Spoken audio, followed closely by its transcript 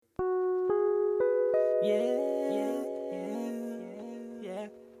Yeah, yeah, yeah,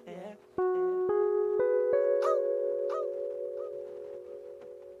 yeah.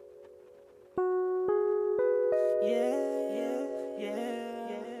 Yeah, yeah,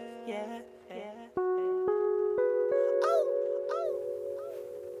 yeah, yeah, yeah.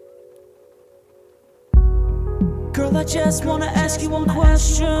 Girl, I just wanna ask you one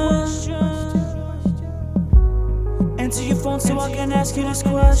question. Answer your phone so I can ask you this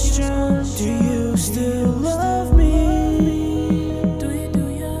question. Do you still love me? Do you, do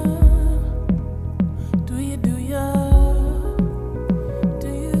ya? Do you, do ya? Do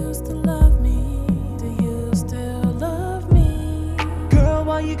you still love me? Do you still love me? Girl,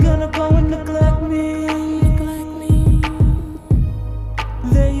 why you gonna go and neglect me? Neglect me?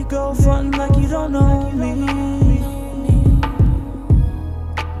 There you go, frontin' like you don't know me.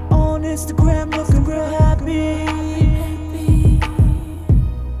 On Instagram looking real happy,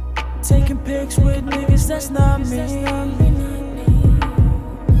 taking pics with niggas that's not me.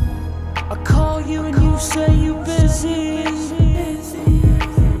 I call you and you say you busy.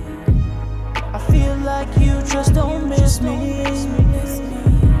 I feel like you just don't miss me.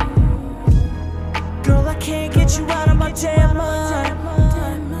 Girl, I can't get you out of my damn mind.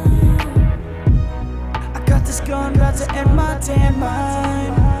 I got this gun about to end my damn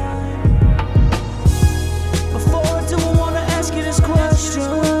mind. Before I do, I wanna ask you this question.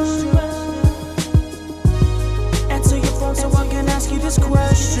 Answer your phone so I can ask you this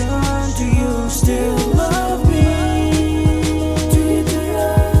question. Do you still love me? Do you, do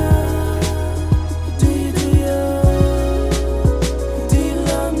ya? Do you, do ya? Do you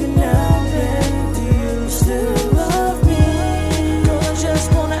love me now, babe? Do you still love me? Girl, I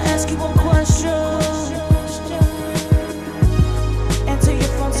just wanna ask you one question. Answer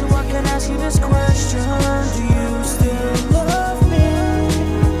your phone so I can ask you this question. Do you still love me?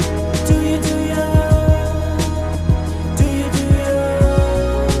 Do you, do ya? Do you, do ya?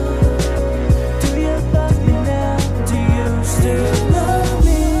 Do you love me now? Do you still love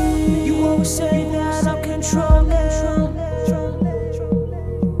me? You always say that I'm controlling.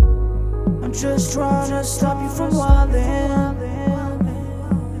 I'm just trying to stop you from wildin'.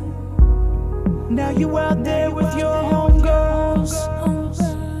 Now you out there with your homegirls.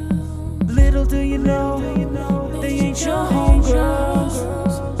 Little do you know, they ain't your homegirls.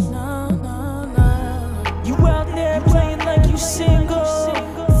 You out there playing like you single,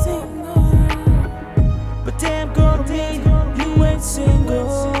 but damn girl to me, you ain't single.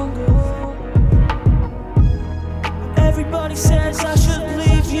 Everybody says I should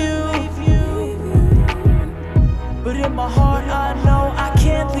leave you, but in my heart